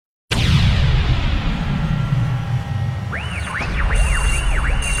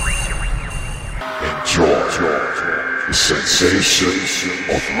Sensation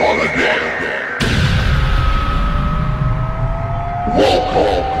of holiday.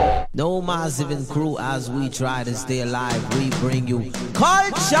 Welcome. No massive and crew as we try to stay alive. We bring you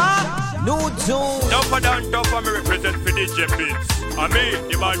culture, new tune. Tougher than tougher, me represent for DJ Beats. I mean,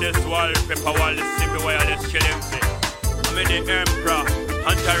 the baddest wallpaper wall, the semi wireless chilling thing. I mean, the Emperor,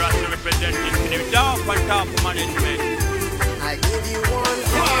 Hunter Russell representing for the top and top management. I give you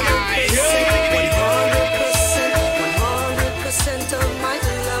 100% of my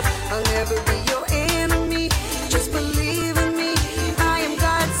love. I'll never be your enemy. Just believe in me. I am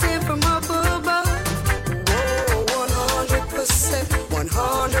God sent from up above. Whoa,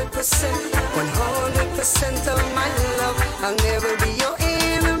 100% of my love. I'll never be your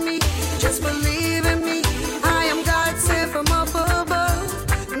enemy. Just believe in me. I am God sent from up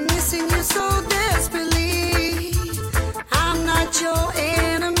above. Missing you so desperately. I'm not your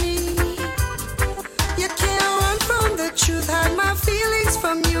enemy. You can't run from the truth. Hide my feelings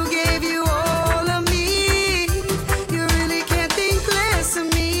from you. Gave you all of me. You really can't think less of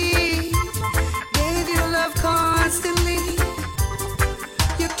me. Gave you love constantly.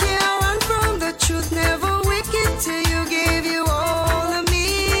 You can't run from the truth. Never wicked till you gave you all of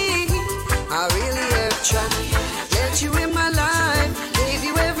me. I really have tried. Let you in my life. Gave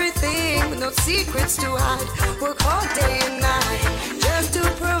you everything with no secrets to hide. Work all day and night just to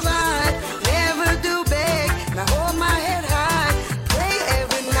provide. Never do beg. Now hold my head high. Pray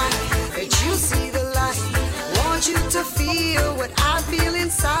every night that you see the light. Want you to feel what I feel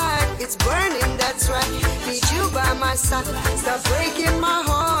inside. It's burning, that's right. Need you by my side. Stop breaking my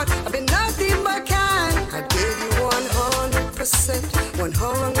heart. I've been nothing but kind. I gave you 100%,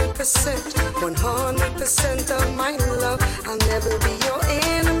 100% of my love. I'll never be your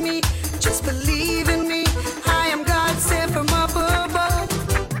enemy. Just believe in me. I am God sent from up above.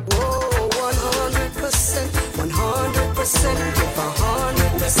 Whoa, 100%, 100%. If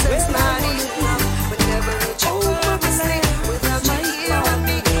 100%'s not enough, but never reach your purpose. Without you here with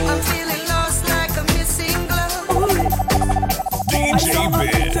me, I'm feeling lost like a missing glove. DJ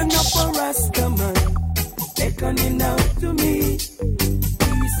Bitch. Turn up a Rastaman, beckoning out to me.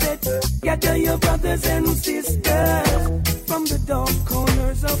 He said, gather your brothers and sisters from the dark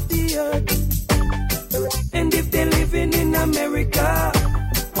corners of the earth. And if they're living in America,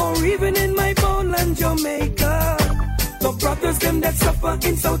 or even in my homeland Jamaica, the brothers them that suffer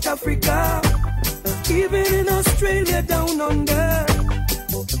in South Africa, even in Australia down under,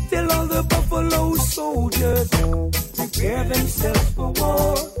 tell all the Buffalo soldiers, prepare themselves for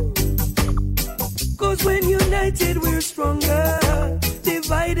war. Cause when united we're stronger,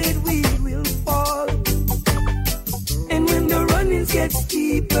 divided we will fall. And when the runnings get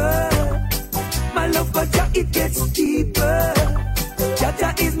steeper, my love for Jah, it gets deeper.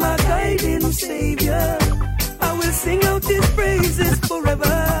 Jah is my guiding savior. I will sing out his praises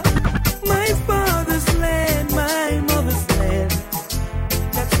forever. My father's land, my mother's land,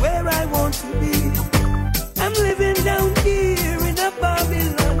 that's where I want to be. I'm living down here in a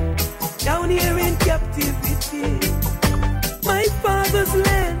Babylon, down here in captivity. My father's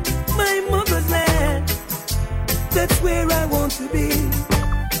land, my mother's land, that's where I want to be.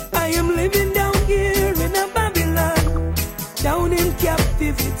 I am living down here in a Babylon, down in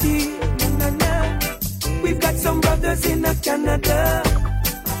captivity. Na, na, na. We've got some brothers in a Canada,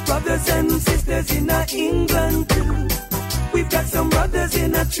 brothers and sisters in a England too. We've got some brothers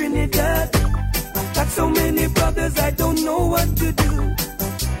in a Trinidad. Got so many brothers I don't know what to do.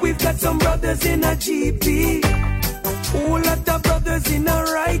 We've got some brothers in a GP, whole lot of brothers in a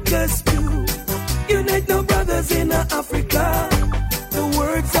Rikers too. Unite no brothers in a Africa. The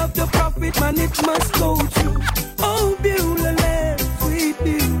words of the prophet, man, it must go true. Oh, Beulah land, sweet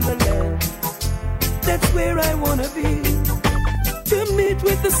Beulah land, that's where I wanna be. To meet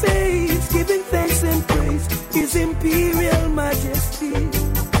with the saints, giving thanks and praise, His Imperial Majesty.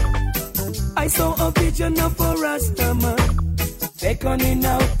 I saw a vision of a Rastaman beckoning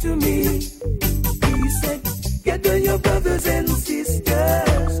out to me. He said, gather your brothers and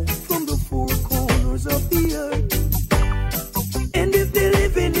sisters from the four corners of the earth. And if they're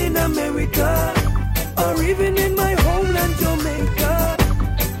living in America, or even in my homeland Jamaica,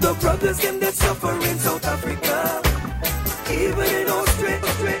 the brothers them that suffer in South Africa, even in Australia.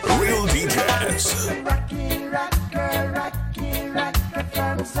 Real DJs. Rocky rocker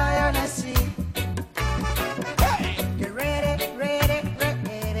from Zion I see. Get ready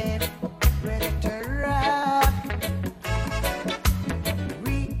to rock.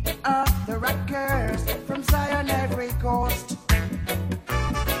 We are the rockers from Zion every coast.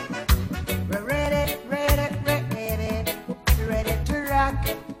 We're ready to rock.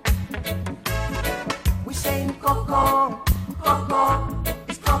 We say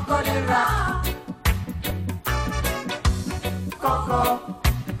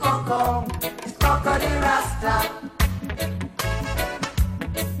Coco, it's Coco the Rasta.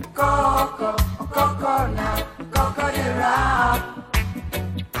 Coco, Coco now, Coco the Rap.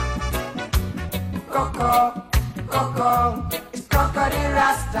 Coco, Coco, it's Coco the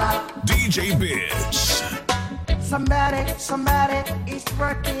Rasta. DJ Bits. Somebody is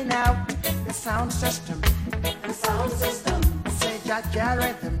working out the sound system. The sound system. Say Jaja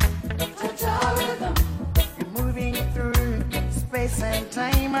rhythm. Jaja rhythm. You're moving through space and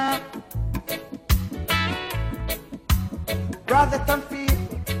time. Brother don't fear,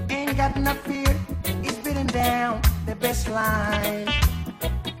 ain't got no fear. He's beating down the best line.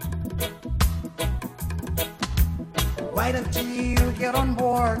 Why don't you get on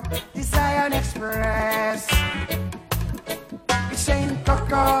board the Zion Express? It's saying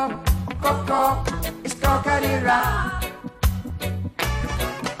Coco, Coco, it's Coco the Rap.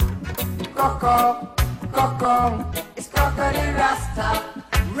 Coco, Coco, it's Coco the Rasta.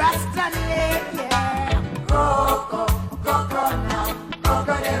 Rasta yeah. Coco, Coco now,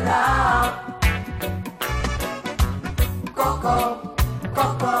 Coco the Rap. Coco,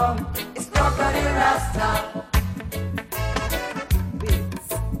 Coco, it's Coco the Rasta.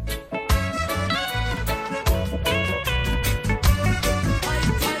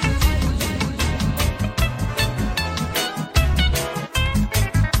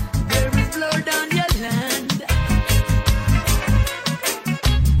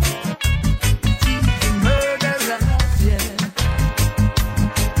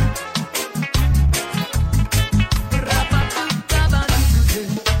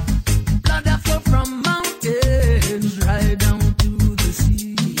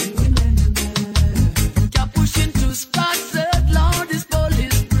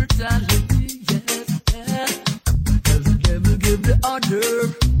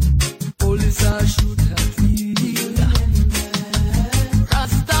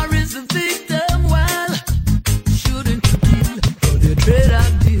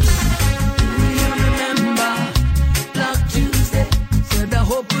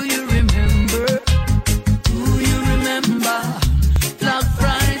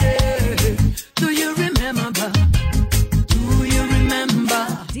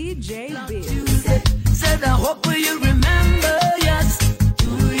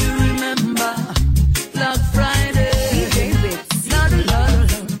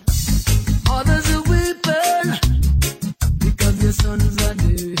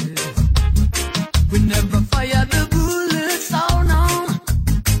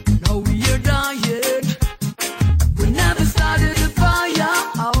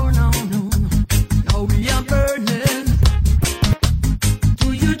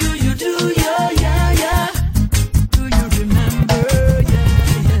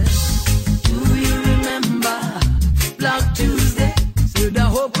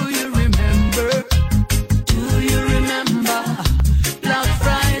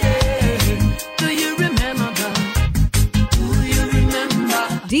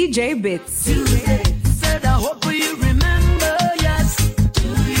 DJ Bits. Said I hope you remember, yes. Do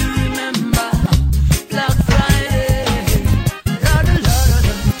you remember Black Friday? Lord, Lord, Lord.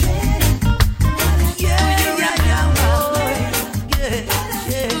 Yeah, do you remember? Yeah.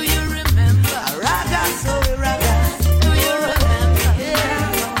 Do you remember? Raga, so raga. Do you remember?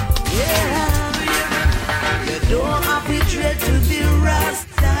 Yeah. You don't have to dread to be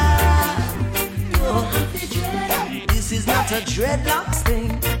Rasta. This is not a dreadlocks thing.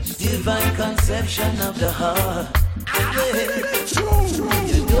 Divine conception of the heart.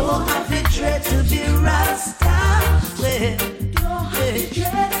 You don't have to dread to be Rasta.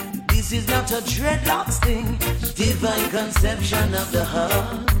 This is not a dreadlocks thing. Divine conception of the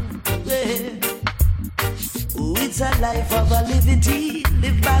heart. Oh, it's a life of a liberty,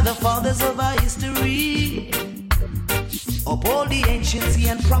 lived by the fathers of our history. Uphold the anciency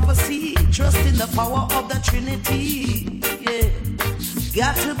and prophecy, trust in the power of the Trinity. Yeah.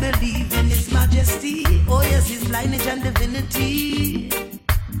 Got to believe in His majesty. Oh yes, His lineage and divinity.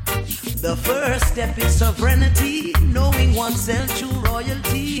 The first step is sovereignty, knowing oneself true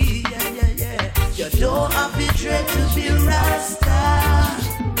royalty. Yeah. You don't have to dread to be Rasta.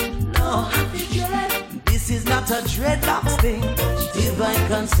 No, this is not a dreadlocks thing. Divine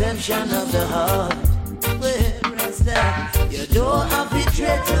conception of the heart. Well, Rasta, you don't have to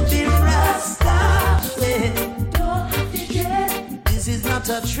dread to be Rasta. This is not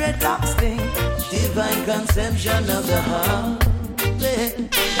a dreadlocks thing. Divine conception of the heart.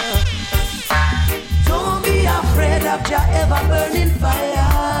 Don't be afraid of your ever burning fire.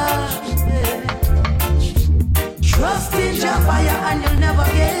 Trust in your fire and you'll never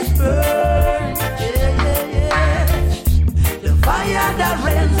get burned. The fire God that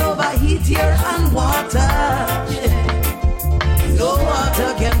reigns over heat, air, and water. Yeah. No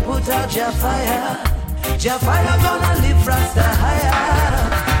water can put out your fire. Your fire gonna live Rasta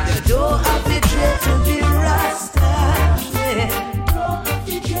higher. You don't have to dread to be Rasta. Yeah.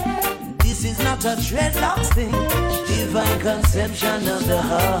 This is not a dreadlocks thing. Divine conception of the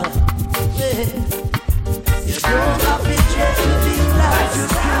heart. Yeah. You don't have to dread to be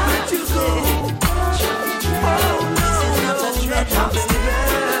Rasta. This is not a dreadlocks thing.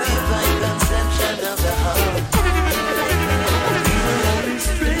 Divine conception of the heart.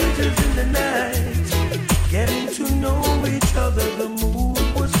 Strangers in the night, getting to know each other, the mood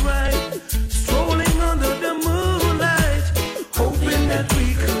was right. Strolling under the moonlight, hoping that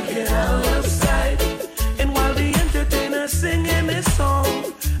we could get out of sight. And while the entertainer's singing his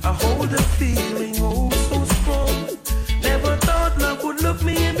song, I hold a feeling oh so strong. Never thought love would look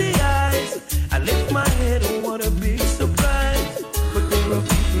me in the eyes. I lift my head, oh what a big surprise. But there are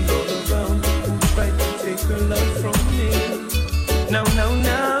people all around who try to take her love from me. Now,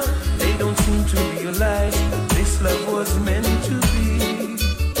 they don't seem to realize this love was meant to be.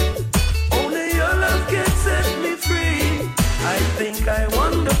 Only your love can set me free. I think I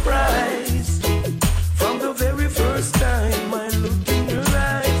won the prize. From the very first time I looked in your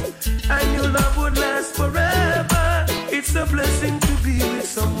eyes, I knew love would last forever. It's a blessing to be with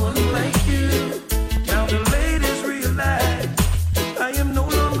someone like you. Now the ladies realize I am no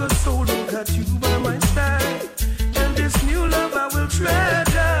longer solo, got you by my side. And this new love I will treasure.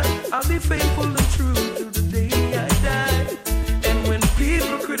 I'll be faithful and true till the day I die. And when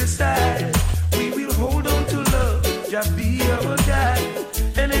people criticize, we will hold on to love, just be our guide.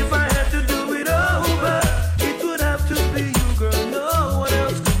 And if I had to do it over, it would have to be you, girl. No one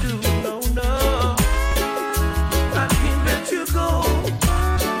else could do, no. I can't let you go.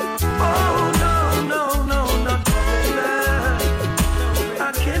 Oh, no, not for love.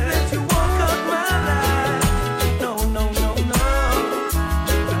 I can't let you walk out my life. No.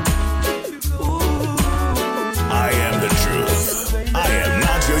 I am the truth. I am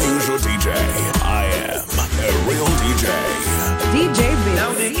not your usual DJ. I am a real DJ. DJ Biz.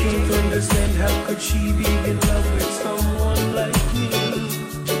 Now they can't understand how could she be in love with someone like me.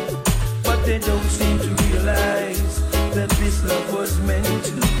 But they don't seem to realize that this love was meant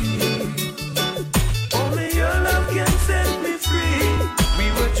to be. Only your love can set me free. We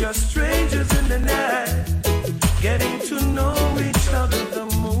were just strangers in the night, getting to know each other, the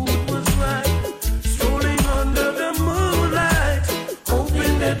mood was right. Strolling under the moonlight,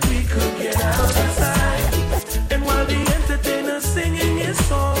 hoping that we could get out of sight. And while the entertainer's singing his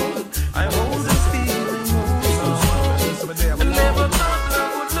song, I hold this feeling so strong. I never thought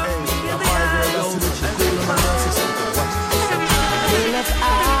love would look me in the eyes. Well, if I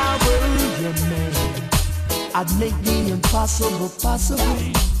were your man, I'd make the impossible possible.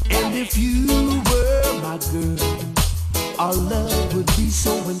 And if you were my girl, our love would be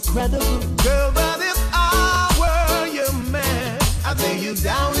so incredible. Girl, but if I were your man, I'd lay you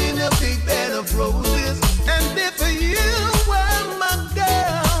down in a big bed of roses. And if you were my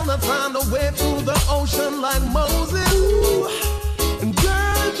girl, I'd find a way through the ocean like Moses. Ooh. And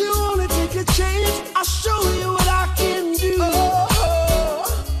girl, you only take a chance, I'll show you what I can do. Oh.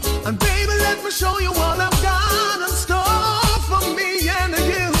 And baby, let me show you what I've got in store for me and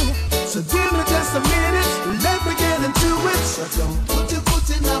you. So give me just a minute, let me get into it. So don't put your foot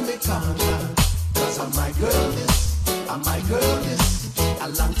in on me corner, 'cause I'm my girl this, I'm my girl this. A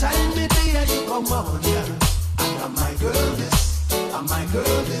long time me there you come on, yeah. And I'm my girl this, I'm my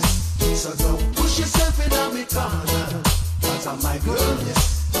girl this. So don't push yourself in on me corner, 'cause I'm my girl this,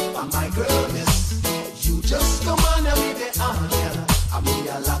 I'm my girl this. You just come on and me the honor, I mean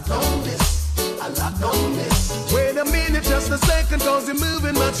I lock on this, I lock on this. Wait a minute, just a second, 'cause you're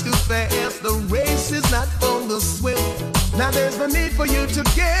moving much too fast. The race is not for the swift. Now there's no need for you to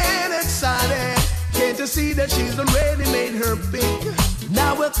get excited. Can't you see that she's already made her pick?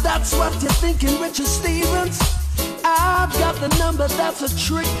 Now if that's what you're thinking, Richard Stevens, I've got the number that's a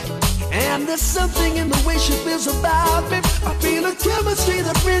trick. And there's something in the way she feels about me. I feel a chemistry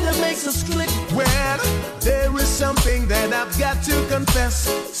that really makes us click. Well, there is something that I've got to confess.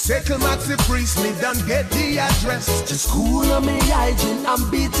 Second Maxi Priest, me done get the address. Just cool on me, hygiene, I'm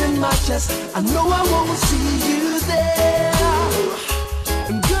beating my chest. I know I won't see you there.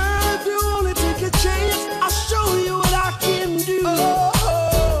 And girl, if you only take a chance, I'll show you what I can do.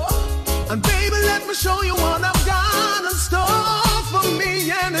 And baby, let me show you what I've got in store for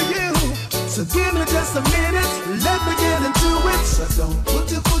me and you. So give me just a minute, let me get into it. So don't put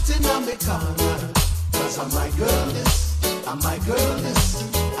your foot in on me corner, 'cause I'm my girl this, I'm my girl this.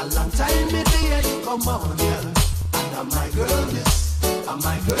 A long time me there you come on, yeah. And I'm my girl this, and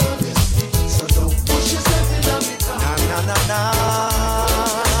my girl is. So don't push yourself in a bit. Na na na.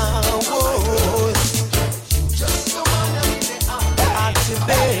 Whoa. Just come on and be the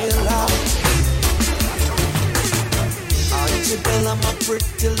Antebella. Antebella, my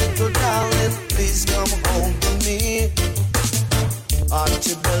pretty little darling, please come home to me.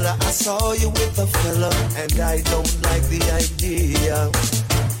 Antebella, I saw you with a fella, and I don't like the idea.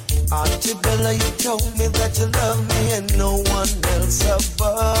 Antebella, you told me that you love me and no one else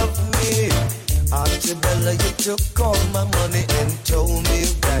above me. Antebella, you took all my money and told me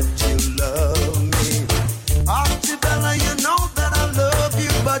that you love me. Antebella, you know that I love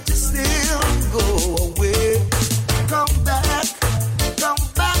you, but you still go away. Come back,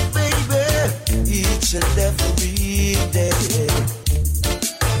 baby, each and every day.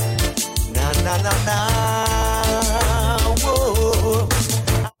 Na na na na, whoa,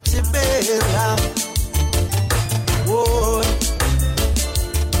 Antebella, whoa.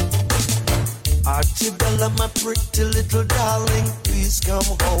 Antebella, my pretty little darling, please come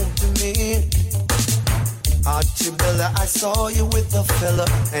home to me. Antebella, I saw you with a fella,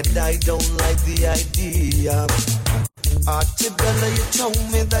 and I don't like the idea. Antebella, you told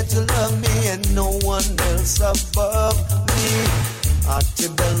me that you love me and no one else above me.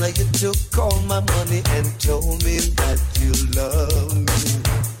 Antebella, you took all my money and told me that you love me.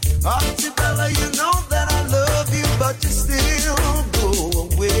 Antebella, you know that I love you, but you still go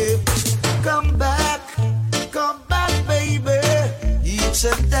away. Come back, baby, each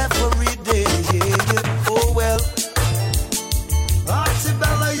and every day. Oh well,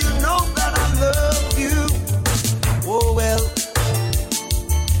 Antebella, you know that I love you. Oh well,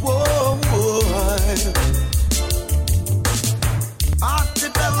 whoa,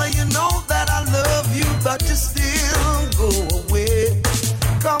 Antebella, you know that I love you, but you still go away.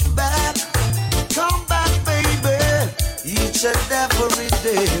 Come back, baby, each and every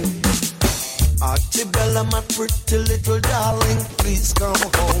day. Antebella, my pretty little darling, please come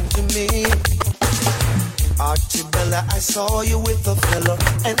home to me. Antebella, I saw you with a fella,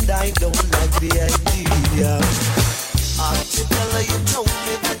 and I don't like the idea. Antebella, you told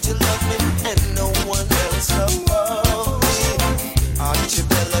me that you love me, and no one else above me.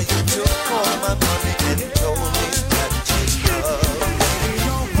 Antebella, you took all my money and told me that you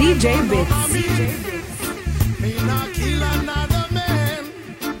love me. DJ Bits. Me not kill another man.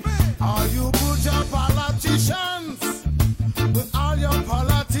 Are you put your politicians with all your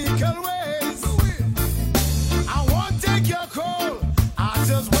political ways? I won't take your call. I'll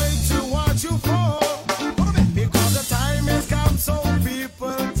just wait to watch you fall. Because the time has come, so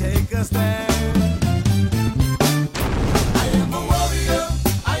people take a stand. I am a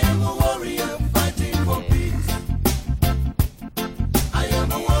warrior fighting for peace. I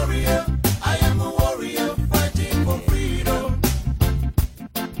am a warrior fighting for freedom.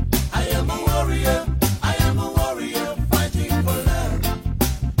 I am a warrior fighting for love.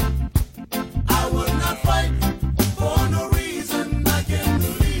 I will not fight for no reason, I can't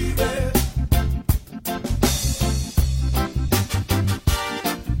believe it.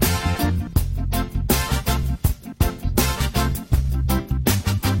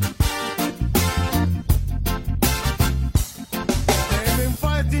 They've been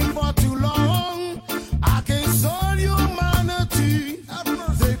fighting for too long against all humanity.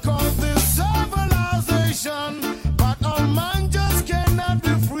 They call this civilization, but all man just cannot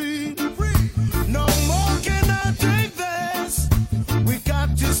be free. No more can I take this. We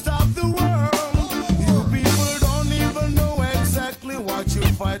got to stop the world. You people don't even know exactly what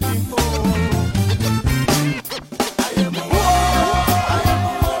you're fighting for. I am a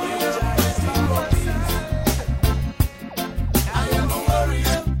warrior fighting for peace. I am a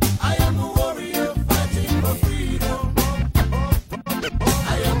warrior fighting for freedom.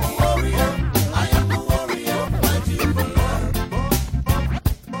 I am a warrior fighting for love.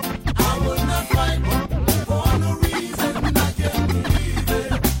 I will not fight for no reason, I can't believe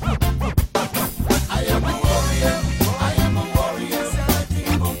it. I am a warrior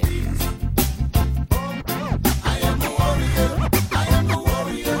fighting for peace.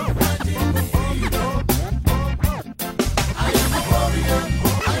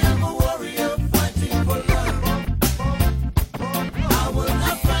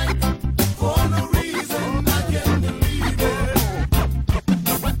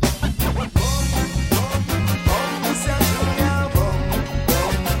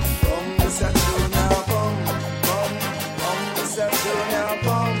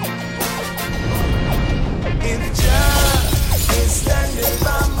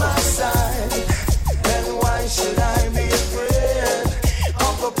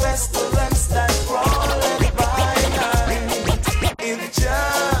 If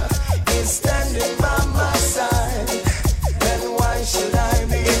Jah is standing by my side, then why should I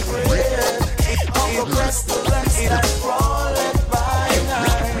be afraid of the pestilence that crawleth by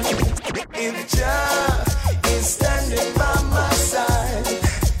night? If Jah is standing by my side,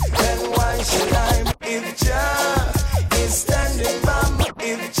 then why should I? If Jah is standing by my,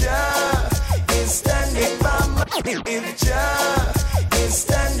 if Jah is standing by my, if Jah is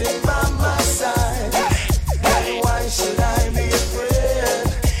standing by my side, then why should I be afraid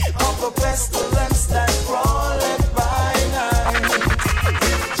of the pestilence that crawleth by night?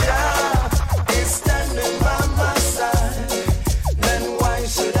 If Jah is standing by my side, then why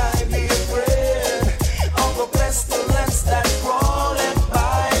should I be afraid of the pestilence that crawleth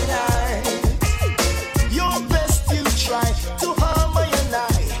by night? Your best you try to harm me and I,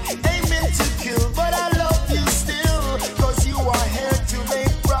 aiming to kill, but I love you still, cause you are here to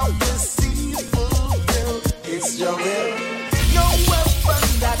make prophecy fulfilled. It's your will. No weapon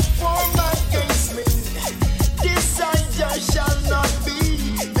that form against me, this I just shall not be.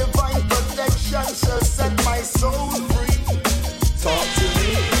 Divine protection shall set my soul free. Talk to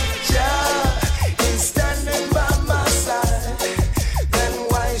me. Jah is standing by my side, then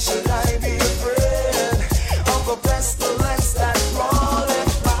why should I be afraid of a pestilence that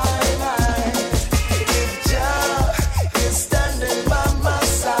crawleth by night? If Jah is standing by my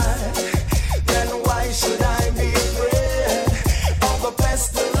side, then why should I be afraid of a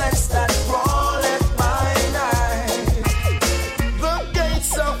pestilence that crawleth by night? The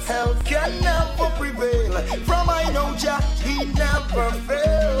gates of hell can never prevail. From I know Jah, he never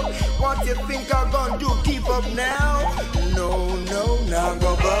fail. What you think I'm gonna do? Keep up now? No, not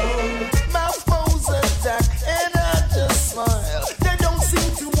go bow. My foes attack and I just smile. They don't seem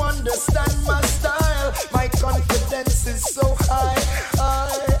to understand my style. My confidence is so high.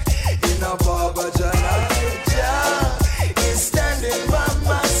 In a Baba Janai, Jah is standing by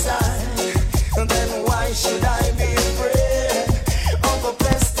my side. Then why should I be afraid of a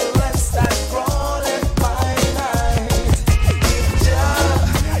pestilence that crawleth by night? If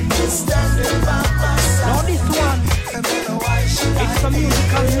Jah is standing by my side, Now this one, then why should it's I some be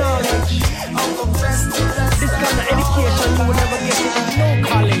musical afraid knowledge. of a pestilence This kind of education you will never get in no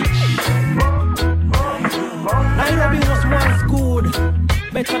college. Nairobi was once good,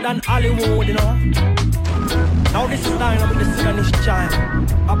 better than Hollywood, you know. Now this is line with the Sudanese child,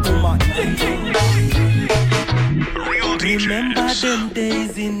 Abuma. Remember them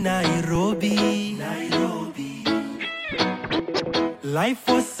days in Nairobi. Life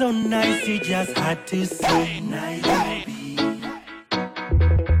was so nice, you just had to say Nairobi.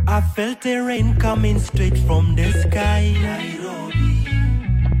 I felt the rain coming straight from the sky. Nairobi.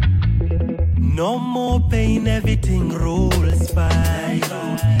 No more pain, everything rolls by.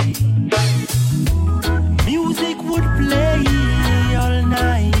 Music would play all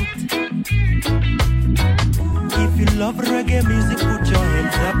night. If you love reggae music, put your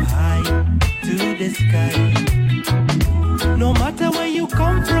hands up high to the sky. No matter where you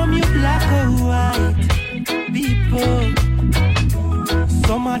come from, you black or white. People,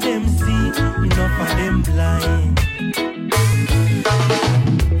 some of them see, enough of them blind.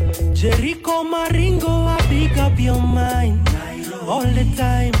 Jericho Maringo, I pick up your mind all the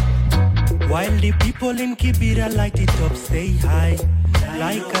time. While the people in Kibera light it up, stay high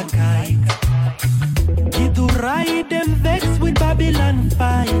like a kite. Kidu ride them vex with Babylon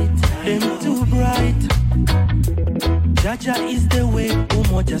fight, them too bright. Jaja is the way,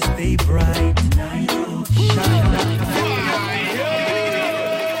 Umo just stay bright. Shine like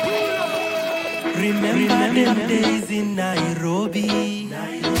a remember them days in Nairobi.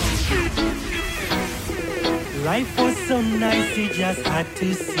 Life was so nice, you just had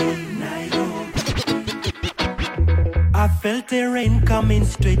to see Nairobi. I felt the rain coming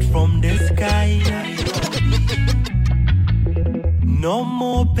straight from the sky. No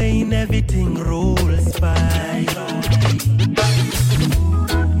more pain, everything rolls by.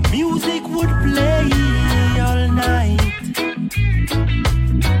 Music would play all night.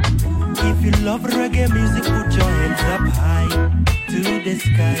 If you love reggae music, put your hands up high to the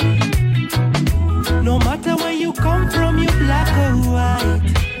sky. No matter where you come from, you black or white.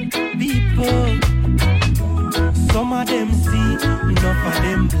 People, some of them see, enough of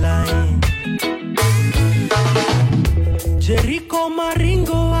them blind. Jericho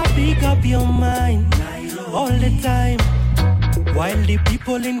Maringo, I pick up your mind all the time. While the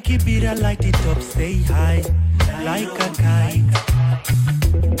people in Kibera light it up, stay high like a kite.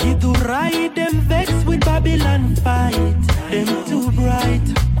 Kidu ride them vex with Babylon fight, them too bright.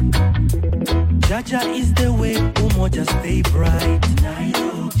 Jaja is the way, Umo just stay bright.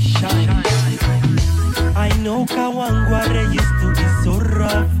 Shine. I know Kawangware used to be so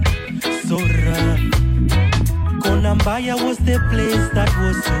Australia was the place that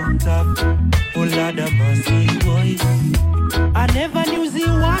was so tough. Oh Lord of mercy, boy. I never knew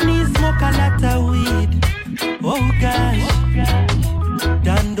Ziwani smoke a lot of weed. Oh gosh.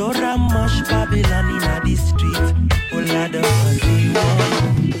 Dandora mash Babylon in the street. Oh Lord of mercy, boy.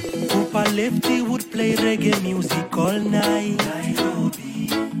 Papa Lefty would play reggae music all night. Nairobi.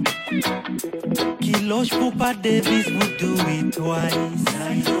 Kilosh Papa Davis would do it twice.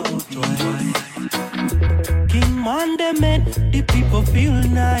 Nairobi. Twice. King Monday made the people feel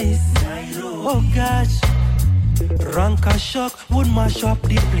nice. Nairobi. Oh gosh. Ranka Shock would mash up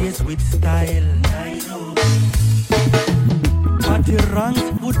the place with style. Nairobi. Party Ranks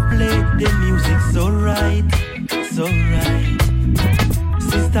would play the music so right, so right.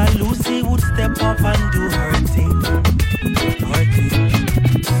 Sister Lucy would step up and do her thing, her thing.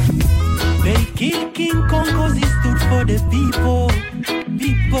 They killed King Kong cause he stood for the people,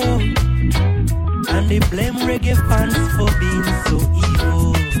 people. And they blame reggae fans for being so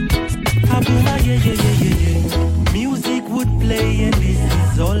evil. Abuma, yeah, yeah, yeah, yeah, yeah. Music would play and this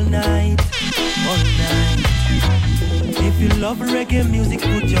is all night, all night. If you love reggae music,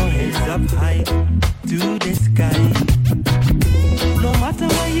 put your hands up high to the sky. No matter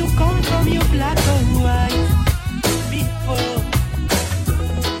where you come from, you black or white. People,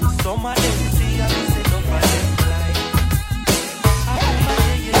 some of them see and we say don't find them fly.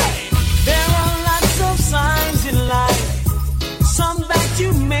 There are lots of signs in life, some that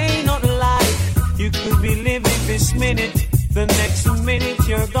you may not like. You could be living this minute, the next minute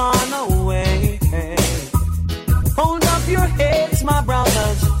you're gone away. Hold up your heads, my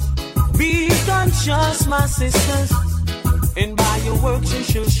brothers. Be conscious, my sisters. And by your works you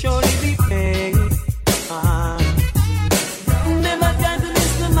shall surely be paid. Never try to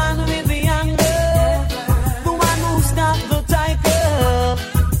miss the man with the anger, the one who's got the tiger,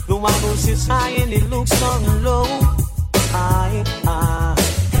 the one who sits high and he looks on low.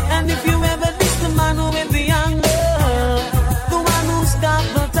 And if you ever miss the man with the anger, the one who's got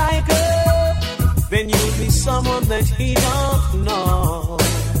the tiger, then you'll be someone that he don't know.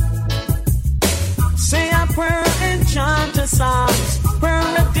 Say a prayer and chant a psalm. Prayer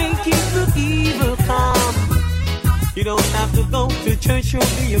a day keep the evil calm. You don't have to go to church or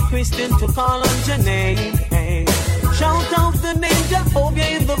be a Christian to call on your name. Hey. Shout out the name Jehovah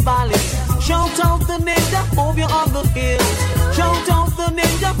in the valleys. Shout out the name Jehovah on the hills. Shout out the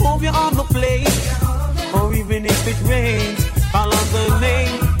name Jehovah on the plains. Or even if it rains, call on the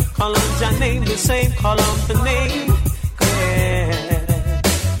name. Call on your name the same. Call on the name. Yeah.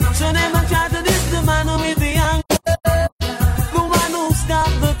 So never try to diss the man with the anger, the one who's got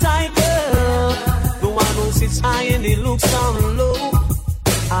the tiger, the one who sits high and he looks down low.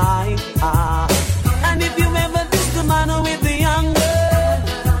 And if you ever diss the man with the anger,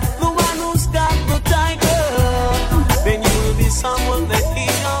 the one who's got the tiger, then you will be someone that he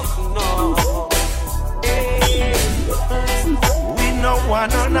don't know. Hey. We know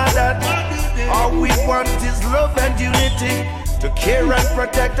one another. All we want is love and unity, to care and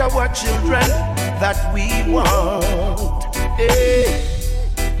protect our children that we want. Hey.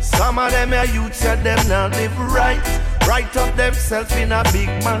 Some of them are youths and them not live right up themselves in a big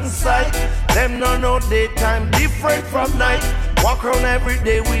man's sight. Them no know daytime different from night. Walk around every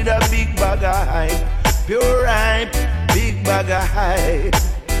day with a big bag of hype. Pure hype, big bag of hype.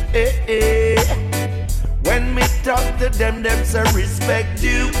 Hey, hey. When me talk to them say respect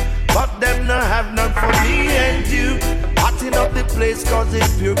you, but them no have none for me and you. Hotting up the place cause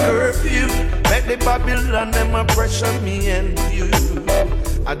it's pure curfew. Make the Babylon them a pressure me and you.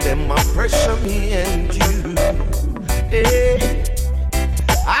 And them a pressure me and you. Hey.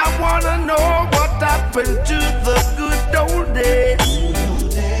 I wanna know what happened to the good old days,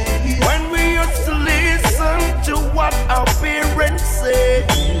 when we used to listen to what our parents said.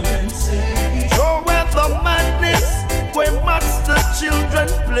 Throw away the madness when master children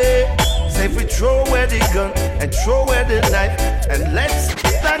play. Say if we throw away the gun and throw away the knife, and let's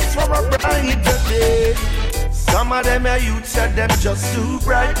dance for a brighter day. Some of them are youths and them just too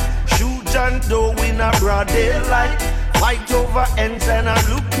bright. Shoot John Doe in a broad daylight. Fight over ends and a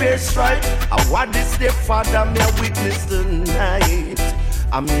look peer strike. And what is their father me a witness tonight?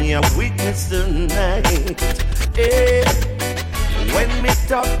 I me a witness tonight. Hey. When me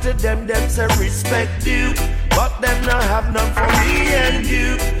talk to them say respect you, but them not have none for me and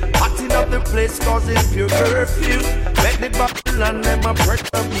you. Hotting up the place cause it's pure curfew. Make the Babylon them a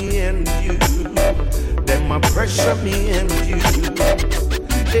pressure me and you. Them a pressure me and you.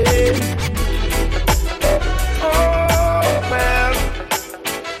 Hey. Oh well.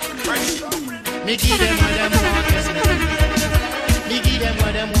 Me give them what them want, yes me give them. Me give them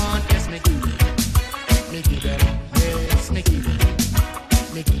what them want, yes me give them. Me give them, yes.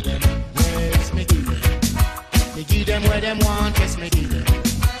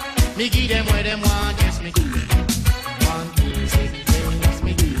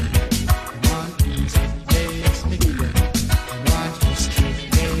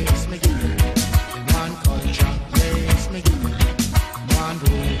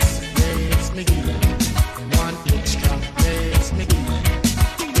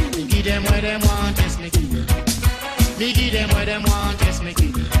 give them what them want, yes, me give them. Me give them what them want, yes, me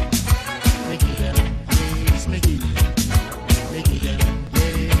give them. Me give them, yes, me give them. Me give them,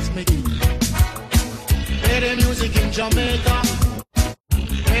 yes, me give them. Play the music in Jamaica.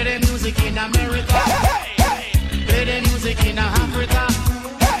 Play the music in America. Play the music in Africa.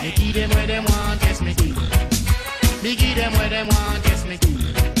 Me give them what them want, yes, me give them. Me give them what them want, yes, me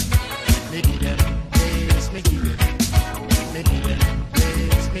give them. Me give them, yes, me give them. Me give them,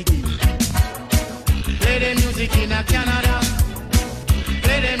 yes, me give them. Play the music in Canada.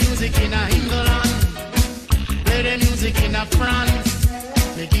 Play the music in England. Play the music in France.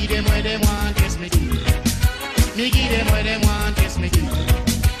 Me give them what them want, yes, me give them. Me give them what them want, yes, me give them.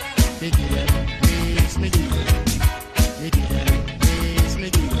 Me give them, yes, me give them. Me give them, yes, me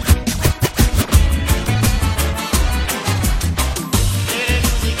give them. Play the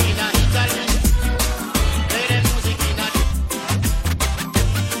music in Italy. Play the music in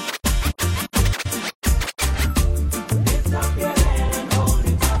Lift up your hand and hold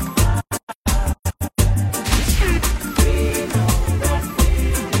it up high. We know that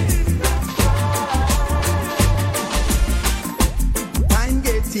feeling that's right. Time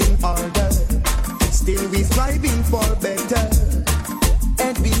gets in order, still we striving for better.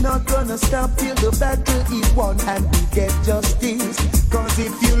 And we not gonna stop till the battle is won and we get justice. Cause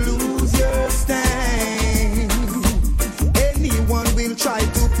if you lose your stand, anyone will try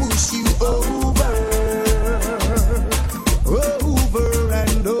to push you over, over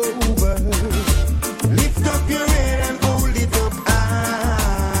and over. Lift up your head and hold it up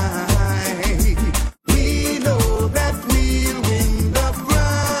high. We know that we'll win the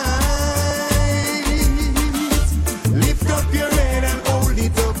prize. Lift up your head and hold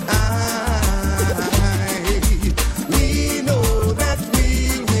it up high. We know that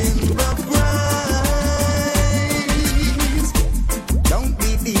we'll win the prize. Don't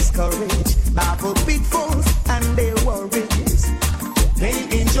be discouraged by the pitfalls and their worries. Pain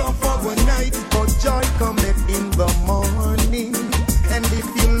endure for one night, but joy cometh in the morning. And if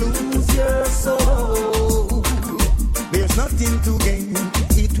you lose your soul, there's nothing to gain.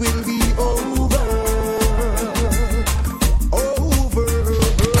 It will be over. Over.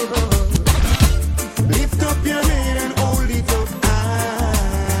 Lift up your head and hold it up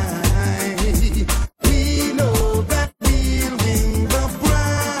high. We know that we'll win the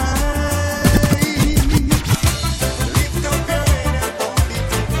prize. Lift up your head and hold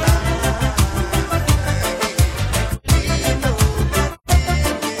it up high. We know that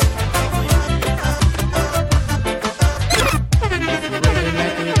we'll win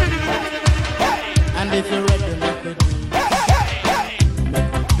And if you're ready, make it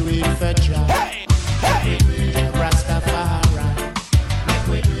do it for Jah. Rastafari,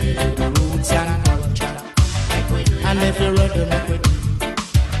 the roots and culture. And if you're ready, make it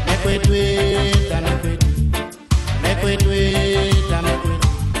do it and make it do it and make it.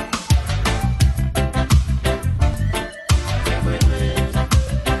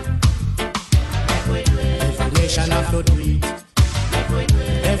 Every nation have to do it.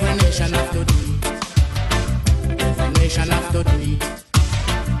 Every nation have to do it. Every nation have to do it.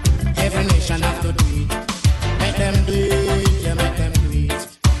 Every nation have to do it. Make them do it, you make them do it.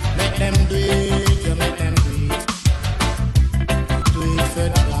 Make them do it, you make them do it. Do it for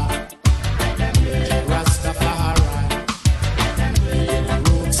Jah. Rastafari. The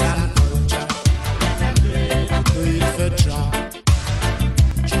roots and culture. Do it for Jah.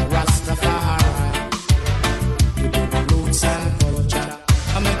 Rastafari. The roots and culture.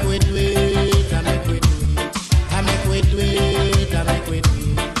 I make we do it, I make we do it. I make we do it, I make we do it.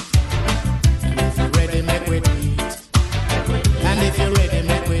 And if you're ready, make we do it. And if you're ready,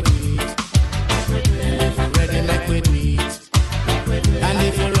 make we do it. And if you're ready, make we do it. And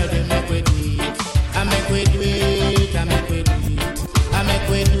if you're ready, make we do it. I make we do it, I make we do it. I make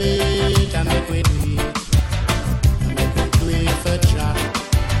we do it, I make we do it. I make we do it for Jah.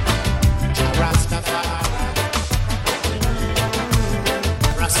 Jah Rastafari.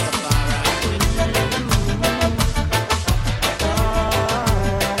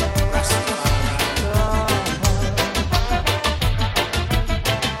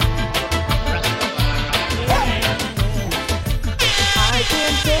 I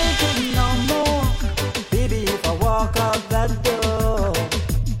can't take it no more. Baby, if I walk out that door,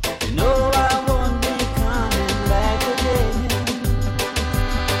 you know I won't be coming back again.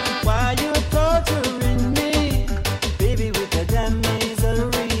 Why you torturing me, baby, with the damn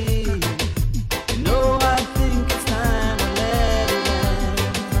misery? You know I think it's time to let it end.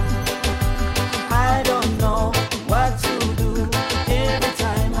 I don't know what to do every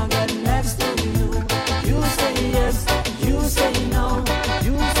time I get next to you. You say yes, you say no,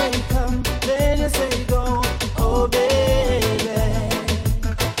 you say come.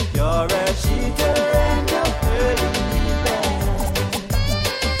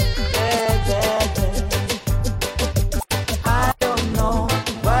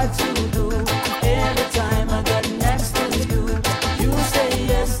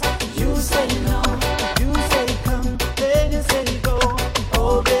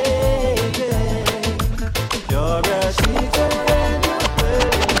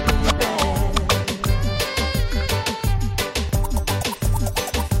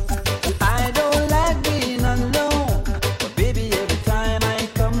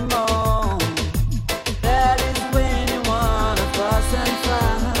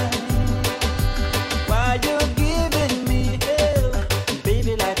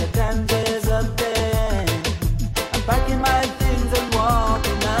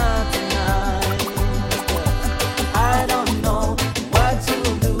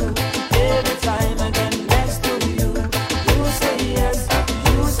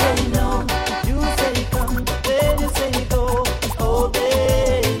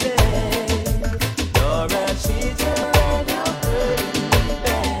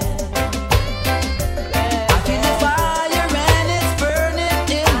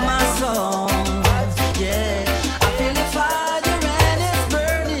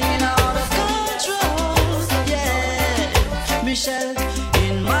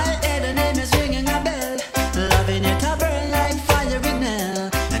 In my head the name is ringing a bell. Loving it a burn like fire in hell.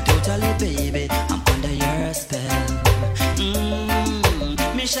 And totally baby, I'm under your spell.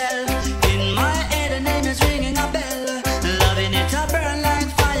 Michelle, in my head the name is ringing a bell. Loving it a burn like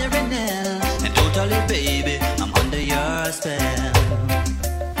fire in hell. And totally baby, I'm under your spell.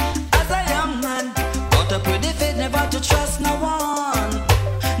 As a young man, brought up with the faith never to trust no one.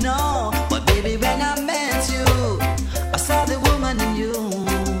 No, but baby when I met you, I saw the woman in you.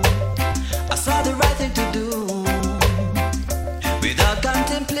 I saw the right thing to do. Without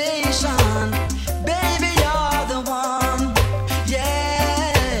contemplation, baby you're the one.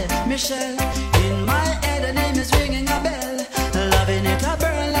 Yeah, Michelle, in my head the name is ringing a bell. Loving it a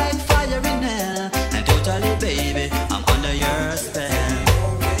burn like fire in hell. And totally baby, I'm under your spell.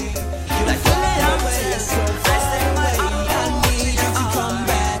 Like fire away, so rest in my arms. I need you to come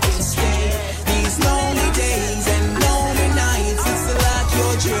back and stay. These lonely days and lonely nights, it's like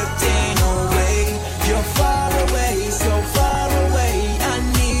you're drifting away. You're far away, so far away. I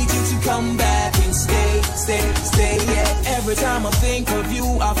need you to come back and stay, stay, stay. Yeah, every time I think of you,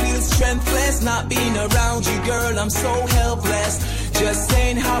 I feel strengthless. Not being around you, girl, I'm so helpless. Just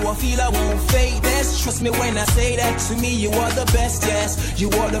saying how I feel, I won't fake this. Trust me when I say that to me, you are the best, yes. You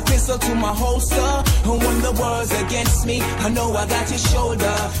are the pistol to my holster. And when the world's against me, I know I got your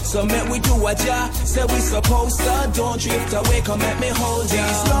shoulder. So make we do what ya say we supposed to. Don't drift away, come let me hold ya.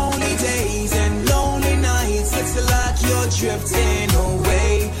 These lonely days and lonely nights, it's like you're drifting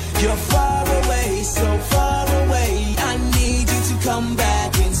away. You're far away, so far away. I need you to come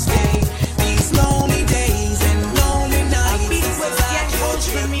back and stay. These lonely days and lonely nights, it's like you're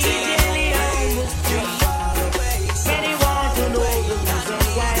drifting away. You're far away, so far away. I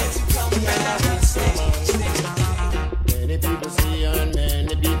need you to come back and stay. Many people see and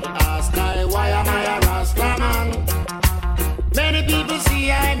many people ask, why am I a Rasta man? Many people see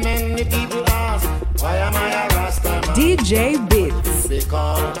and many people ask, why am I a Rasta man? DJ Beats.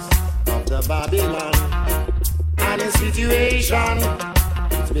 Because of the Babylon and the situation.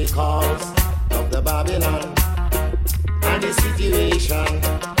 It's because of the Babylon and the situation.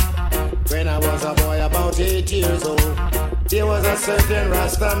 When I was a boy about 8 years old, there was a certain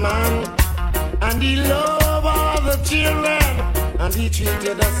Rasta man, and he loved all the children, and he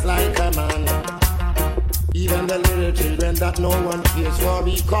treated us like a man. Even the little children that no one cares for,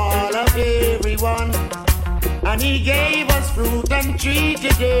 he called up everyone. And he gave us fruit and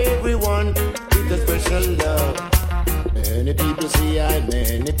treated everyone with a special love. Many people see I,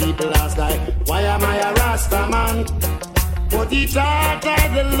 many people ask I, why am I a Rasta man? But he taught I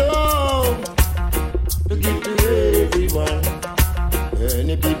the love to give to everyone.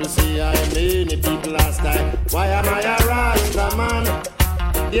 Many people see I, many people ask I, why am I a Rasta man?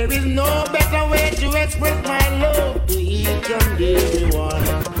 There is no better way to express my love to each and everyone.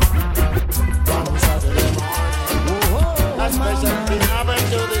 From Saturday morning, a special thing happened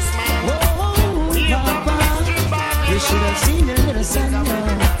to this man. You should have seen your little son.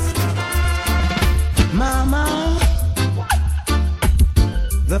 Mama,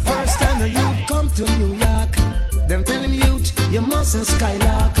 the first time that you come to New York, them telling youth you mustn't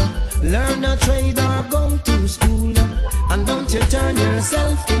skylark. Learn a trade or go to school, and don't you turn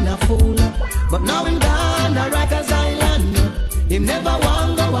yourself in a fool. But now him gone to Rikers Island, him never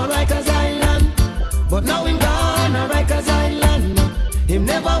want go to Rikers Island. But now him gone to Rikers Island, him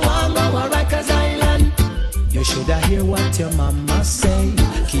never want go to Rikers Island. You shoulda hear what your mama say.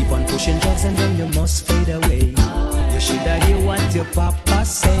 Keep on pushing drugs and then you must fade away. You shoulda hear what your papa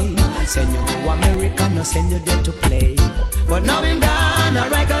say. Send you to America, no send you there to play. But now him gone to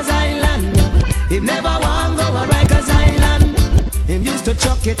Rikers Island, him never want go to Rikers Island. Him used to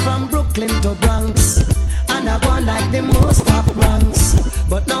chuck it from Brooklyn to Bronx, and I go like the most top ranks.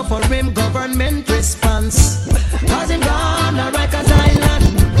 But now for him government response, cause him gone to Rikers Island.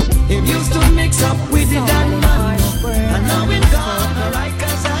 Him used to mix up with the Dan man, and now him gone to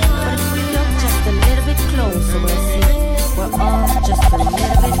Rikers Island. We look just a little bit closer, we'll see. We're all just a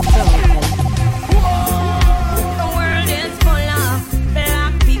little bit closer. The world is full of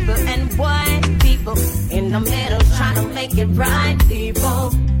black people and white people in the middle trying to make it right,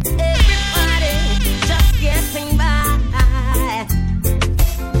 people. Everybody just getting by.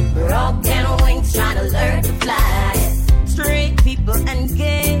 Broken wings trying to learn to fly. Straight people and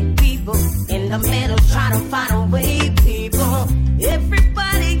gay people in the middle trying to find a way, people.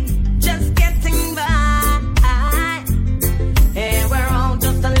 Everybody just getting by. And we're all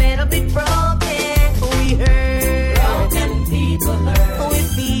just a little bit broken. We hurt. Broken people hurt. We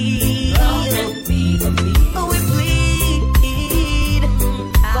feel. Broken people feel. We bleed.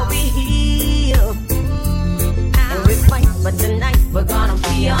 But we heal. And we fight, but tonight we're gonna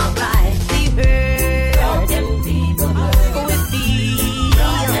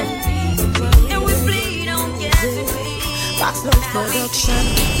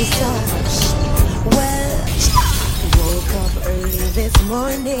to touch. Well, woke up early this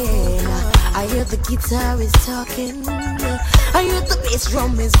morning. I hear the guitar is talking. I hear the bass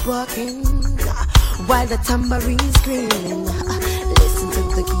drum is barking, while the tambourine screaming. Listen to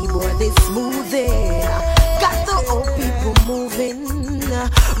the keyboard, it's smoothing. Got the old people moving.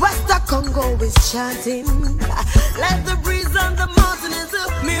 Rasta Congo is chanting. Like the breeze on the mountain is the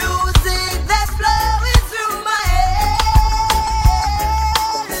music that's flowing through my head.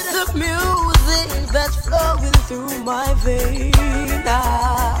 The music that's flowing through my veins.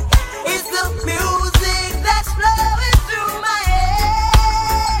 It's the music that's flowing through my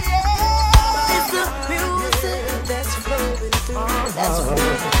head. It's the music that's flowing through. That's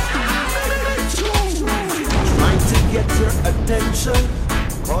trying to get your attention.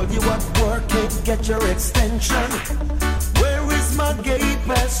 Call you at work, can't get your extension. Where is my gate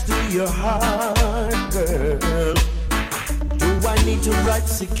pass to your heart, girl? Do I need to write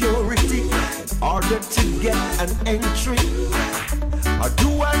security in order to get an entry? Or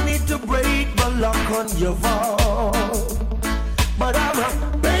do I need to break the lock on your vault? But I'm a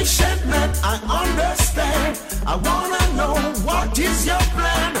patient man, I understand. I wanna know what is your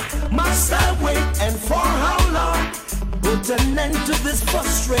plan. Must I wait and for how long? Put an end to this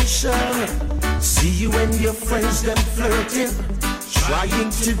frustration. See you and your friends them flirting, trying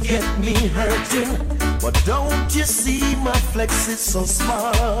to get me hurting. But don't you see my flex is so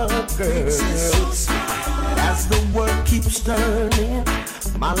smart, girl? As the world keeps turning,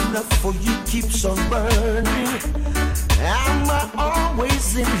 my love for you keeps on burning. Am I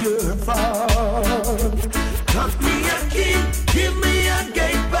always in your thoughts? Cut me a key, give me a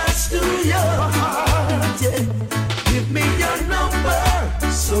gate pass to your heart, yeah. Give me your number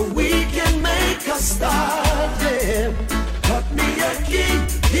so we can make a start, yeah. Cut me a key,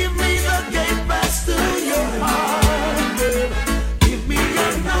 give me the gate pass to your heart, yeah. Give me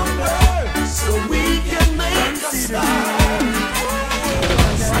your number so we can make a start.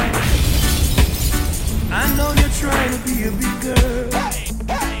 I know you're trying to be a big girl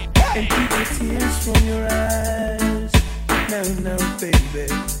and keep the tears from your eyes. Now, baby.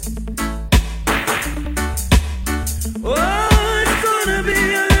 Oh, it's gonna be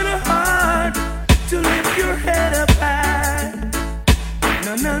a little hard to lift your head up high.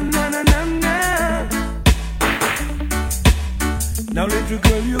 No. Now, little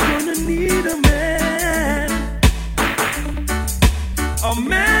girl, you're gonna need a man. A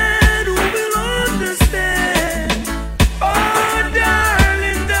man who will understand. Oh,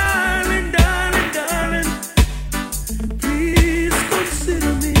 darling, darling, darling, darling, please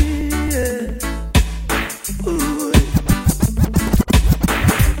consider me, yeah. Ooh.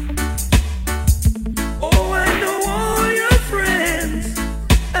 Oh, I know all your friends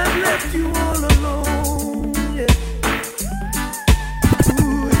have left you all alone, yeah.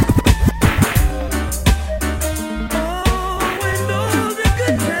 Ooh. Oh, and all the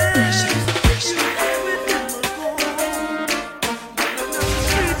good times.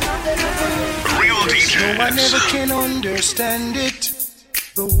 No, I never can understand it,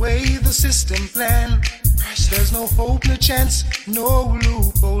 the way the system planned. There's no hope, no chance, no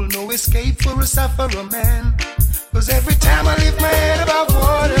loophole, no escape for a sufferer man. Cause every time I lift my head above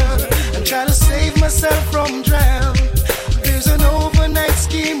water and try to save myself from drown, there's an overnight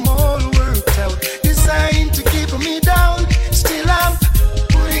scheme all worked out, designed to keep me down. Still I'm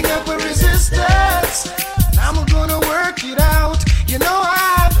putting up a resistance. I'm gonna work it out. You know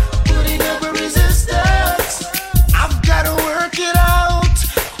I'm putting up a resistance. I've gotta work it out.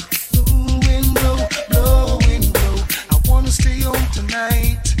 Blowing, blow. I wanna stay home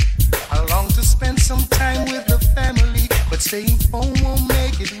tonight. I long to spend some time with the family, but staying home won't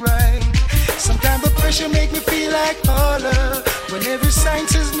make it right. Sometimes the pressure make me feel like holler when every sign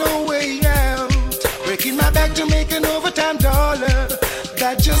says no way out. Breaking my back to make an overtime dollar.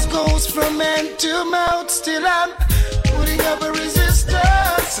 That just goes from hand to mouth. Still I'm putting up a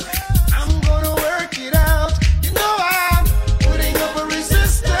resistance. I'm gonna work it out. You know I'm putting up a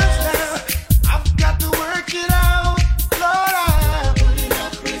resistance now. I've got to work it out. Lord, I'm putting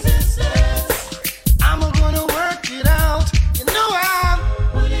up resistance. I'm gonna work it out. You know I'm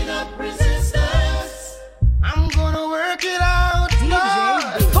putting up resistance. I'm gonna work it out.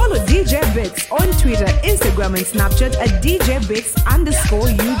 Lord. Follow DJ Bits on Twitter, Instagram, and Snapchat at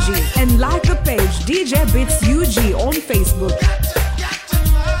DJBits_UG. And like the page DJ Bits UG on Facebook.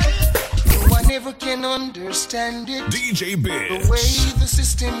 No, I never can understand it. DJ Bits. The way the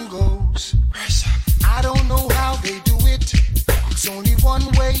system goes. I don't know how they do it. It's only one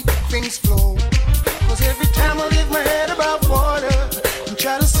way things flow. Cause every time I lift my head above water and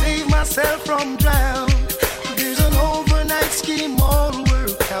try to save myself from drown, there's an overnight scheme all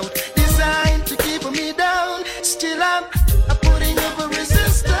worked out.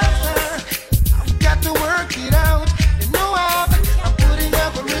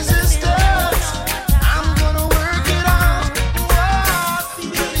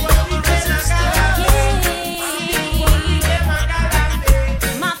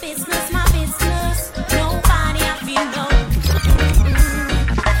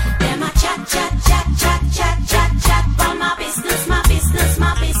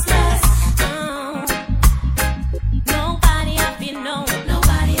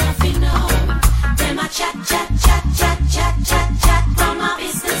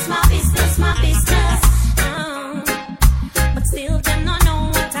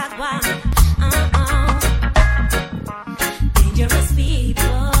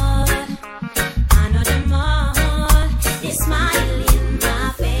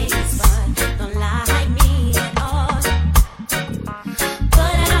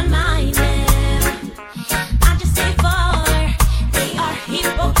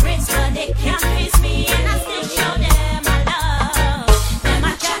 hypocrites, but they can't face me, and I still show them my love. Them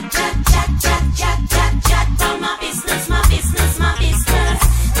a chat, chat, chat, chat, chat, chat, chat about my business, my business, my business.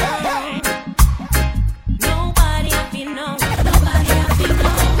 Nobody have to know, nobody have to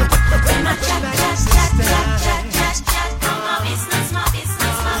know. Them a chat, chat, chat, chat, chat, chat, chat about my business, my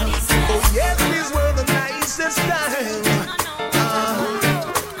business, my business. Oh yes, these were the nicest times.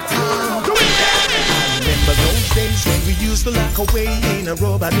 Remember those days when we used to lock away in a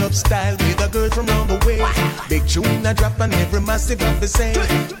robot up style with a girl from round the way. Big tune a drop and every massive of the same.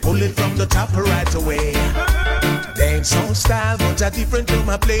 Pull it from the top right away. Dance on style, but a different to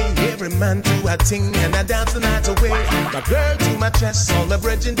my play. Every man to a ting and I dance the night away. My girl to my chest, all my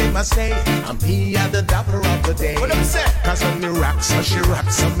brethren they must say I'm me at the dapper of the day. What I'm say? Cause when me rocks, so she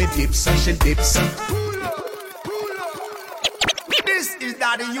rocks, on me dips, so she dips. This is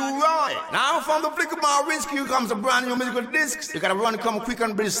Daddy U-Roy. Now from the Flick of my wrist, here comes a brand new musical disc. You gotta run, come quick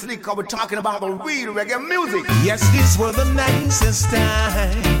and be slick, cause we're talking about the real reggae music. Yes, these were the nicest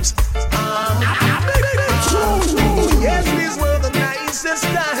times. Yes, these were the nicest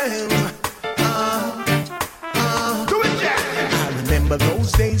times. Do it, Jack. I remember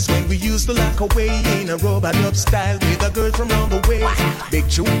those days when we used to lock away in a robot up style with a girl from round the way. Big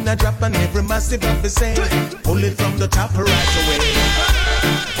tune a drop and every massive of the same. Pull it from the top right away.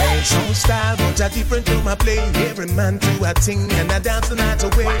 Dance on style, but a different to my play. Every man to a ting and I dance the night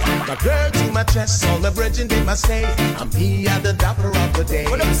away. My girl to my chest, all my brethren they must say I'm me at the dapper of the day.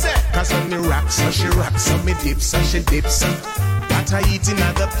 What I'm say? Cause when me rocks, so she rocks, so me dips, so she dips. What I eat in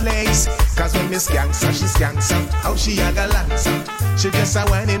other place. Cause when me skanks, so she skanks. How she a galants. She just a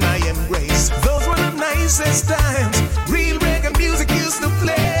wine in my embrace. Those were the nicest times. Real reggae music used to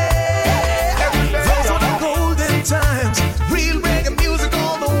play. Those were the golden times. Real reggae music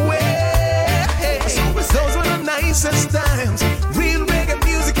all the way. Those were the nicest times. Real reggae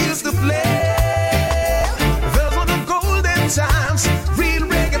music used to play. Those were the golden times. Real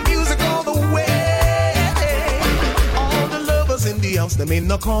reggae music all the way. All the lovers in the house, them in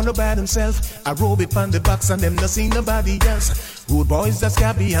no corner by themselves. I roll it on the box and them no see nobody else. Rude boys that's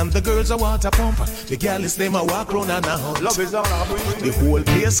scabby and the girls are water pump. The girls them a walk round and a hunt. Love is all the whole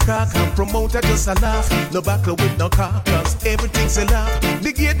place cock and promoter just a laugh. No buckle with no car, cause everything's a laugh.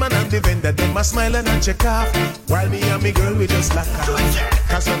 The gate man and the vendor them a smile and a check off. While me and me girl we just lack off.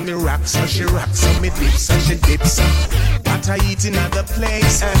 Cause when me rocks, so she rocks, so me dips, so she dips. What I eat in other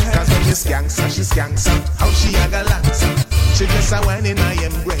place. Cause when me skanks, so she skanks. How she a galants. She just a wine in my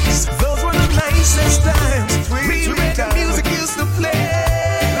embrace. Those were the nicest times. Real reggae music used to play.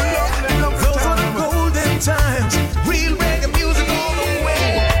 Those were the golden times. Real reggae music all the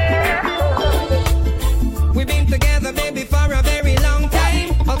way. We've been together, baby, for a very long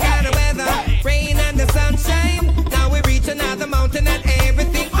time. All kind of weather, rain and the sunshine. Now we reach another mountain and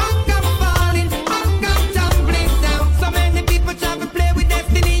everything up come falling, up come tumbling down. So many people try to play with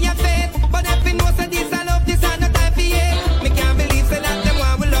destiny and fate, but if you know so this I love this and not time for you. Me can't believe so that them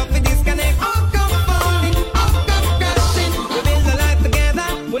one will love me disconnect. Up come falling, up come crashing. We build a life together,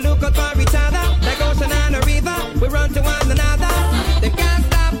 we look out for each other, like ocean and a river. We run to one another. Them can't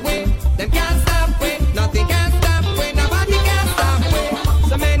stop we, them can't stop we. Nothing can stop we, nobody can stop we.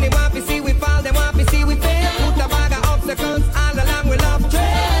 So many want to see we fall, they want to see we fail. Put a bag of obstacles all along we love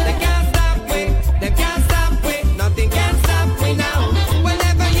trail. They can't stop we, they can't stop we. Nothing can stop we now.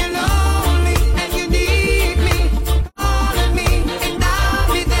 Whenever you're lonely and you need me, call on me and I'll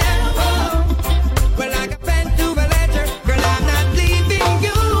be there. Oh, well like a pen to a ledger, girl I'm not leaving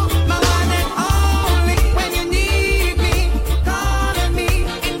you. My one and only. When you need me, call on me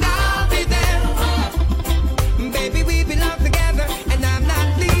and I'll be there. Baby we belong together and I'm not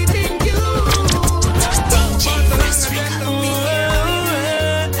leaving you.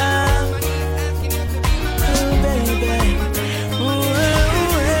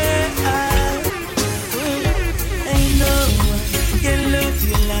 Ain't no one can love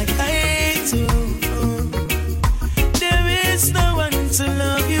you like I do. There is no one to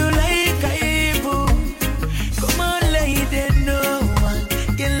love you like I do. Come on, lady, no one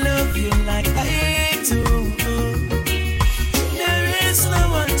can love you like I do. There is no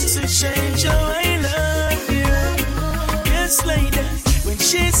one to change how I love you. Yes, lady, when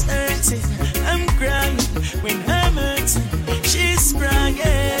she's hurting, I'm crying. When I'm hurting, she's crying.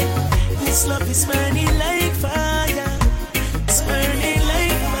 This love is burning like fire. It's burning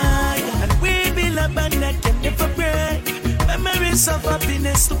like fire. And we be love and that can never break. Memories of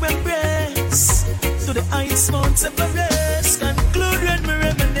happiness to embrace. To the ice mountains Everest. Conclude when we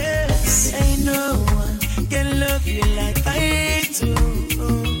reminisce. Ain't no one can love you like I do.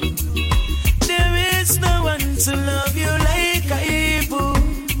 There is no one to love you like I do.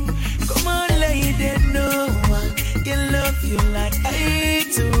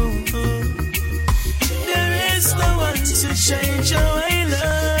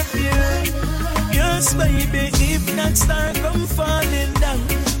 dark star come falling down,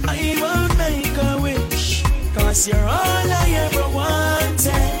 I won't make a wish, 'cause you're all I ever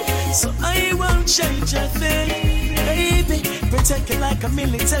wanted. So I won't change a thing, baby. Protect you like a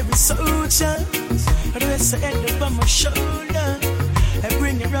military soldier. The rest of head up on my shoulder. I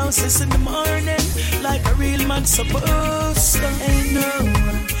bring you roses in the morning, like a real man supposed to. Ain't no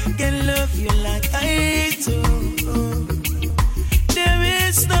one can love you like I do. There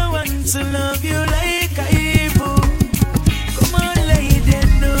is no one to love you like I do. Come on, lady,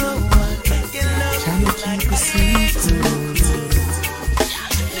 no one can love you like I do.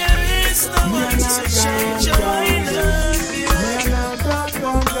 There is no one to change your mind.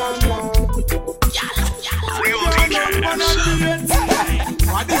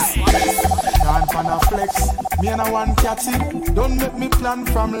 Gone pan a flex, me and a one catty. Don't make me plan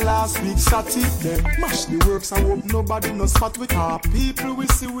from last week Saturday. Mash the works, I hope nobody no spot with her. People we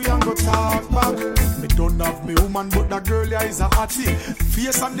see we and go talk back. Me don't have me woman, but that girl here is a hottie.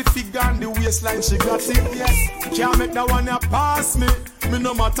 Face and the figure and the waistline she got it. Yes, can't make that one here pass me. Me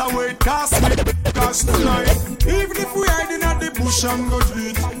no matter where it cost me. Cause tonight, even if we hiding at the bush and go do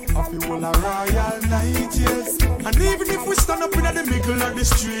it, I feel all a royal night, yes. And even if we stand up in the middle of the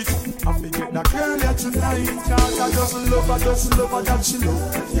street, I forget that girl here tonight. Cause I just love her that she love.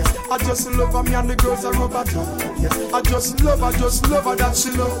 Yes, I just love her, me and the girls are rubber dub. Yes, I just love her that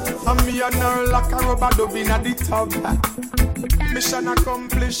she love. And me and her like a rubber dub in the tub. Mission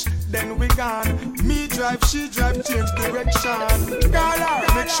accomplished, then we gone. Me drive, she drive, change direction. Call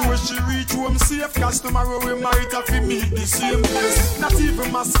her, make sure she reach home safe. Cause tomorrow we might have to meet the same place. Not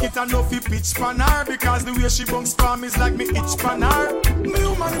even mosquito no fi pitch pan her, because the way she bunks palm is like me itch pan her. Me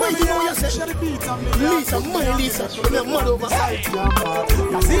woman, why you say she the beat on me? Lisa, my Lisa, when you're mad over side.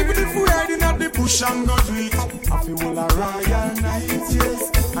 Cause even if we hiding at the bush and go do it, I feel all a royal night, yes.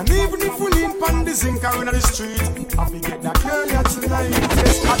 And even if we lean pan the zinc around the street, I feel get that girl here tonight,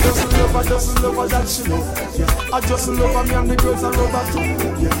 yes. I just love her that she love. Yes, I just love her, me and the girls are rubber too.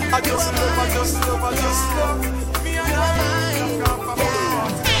 Yes, I just love her. Me and her.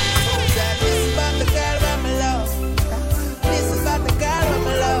 This is about the girl I'm in love. This is about the girl I'm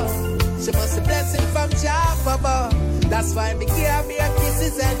in love. She must be blessing from Jah above. That's why me give me her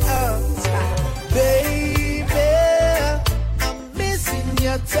kisses and hugs. Baby, I'm missing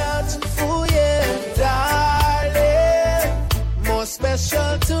your touch. Oh yeah, darling. More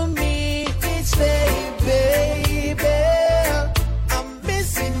special to me each day, baby. I'm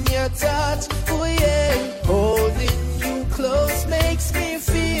missing your touch. Oh yeah, holding you close makes me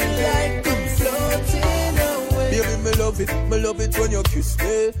feel like I'm floating away. Baby, me love it when you kiss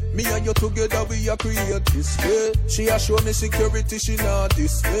me. Me and you together, we a create this, yeah. She a show me security, she not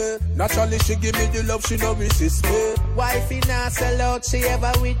this, yeah. Naturally, she give me the love, she no resist me. Wifey not sell out, she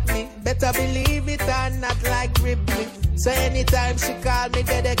ever with me. Better believe it or not like Ripley. So anytime she call me,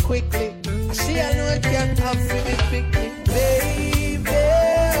 get it quickly. She alone can have me quickly. Baby,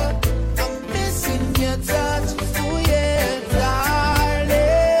 I'm missing your touch. Oh yeah,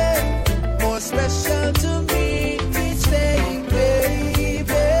 darling. More special to me each day,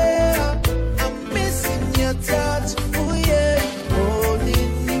 baby. I'm missing your touch. Oh yeah,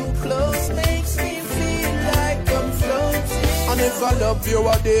 holding you close makes me feel like I'm floating. And if I love you,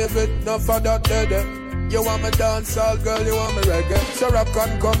 I David, not for that dead. You want me dancehall, girl, you want me reggae. So rock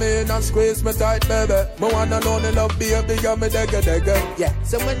and come in and squeeze me tight, baby. Me wanna know the love, baby, you me degga. Yeah,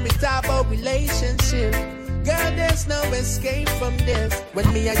 so when we talk about relationship, girl, there's no escape from this.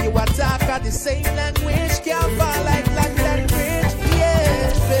 When me and you are talk at the same language, can't fall like London Bridge.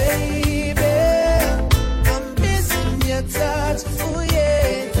 Yeah, baby, I'm missing your touch. Oh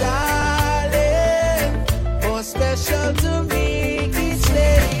yeah, darling. More special to me each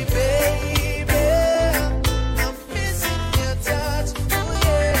day, baby.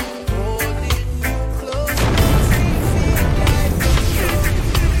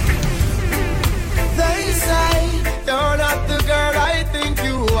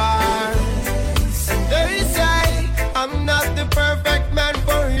 I'm not the perfect man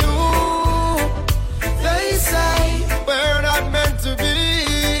for you. They say we're not meant to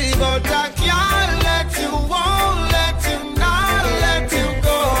be, but I can't let you, won't let you, not let you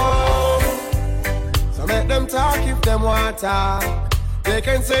go. So let them talk if them want to talk. They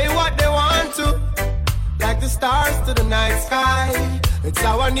can say what they want to, like the stars to the night sky. It's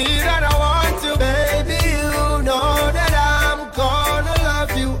how I need and I want to. Baby, you know that I'm gonna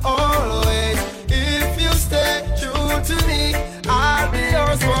love you always. If you stay true to me, I'll be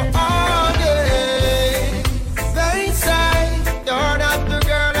yours for all day. They say you're not the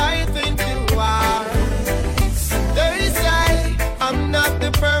girl I think you are. They say I'm not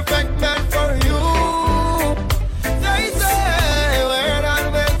the perfect man for you.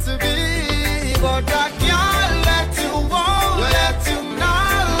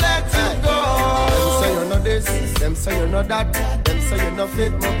 know that. Them say you no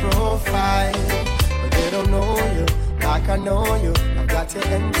fit my profile, but they don't know you like I know you. I've got your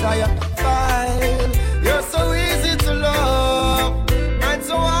entire file. You're so easy to love and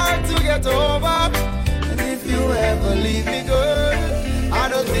so hard to get over. And if you ever leave me, girl, I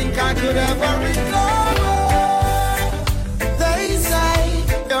don't think I could ever recover. They say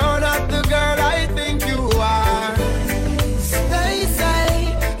you're not the girl I think you are. They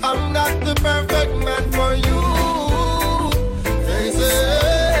say I'm not the perfect man for you. They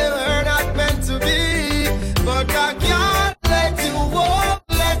say we're not meant to be, but I can't let you walk,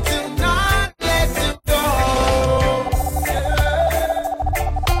 let you not, let you go. Yeah.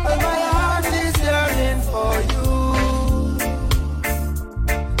 And my heart is yearning for you.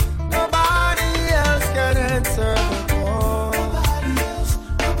 Nobody else can answer the call.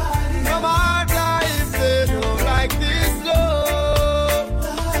 No matter if they don't like this love,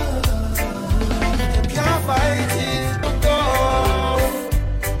 you can't fight it, go.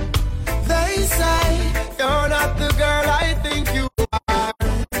 They say you're not the girl I think you are.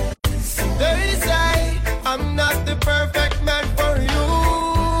 They say I'm not the perfect man for you.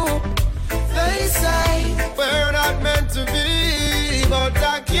 They say we're not meant to be, but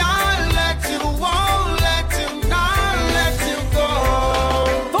I can't let you, won't let you, not let you go.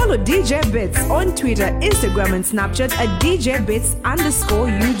 Follow DJ Bits on Twitter, Instagram, and Snapchat at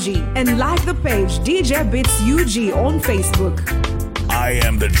DJBits_UG. And like the page DJ Bits UG on Facebook. I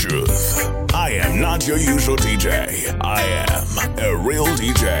am the truth. I am not your usual DJ. I am a real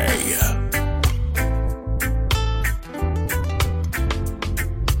DJ.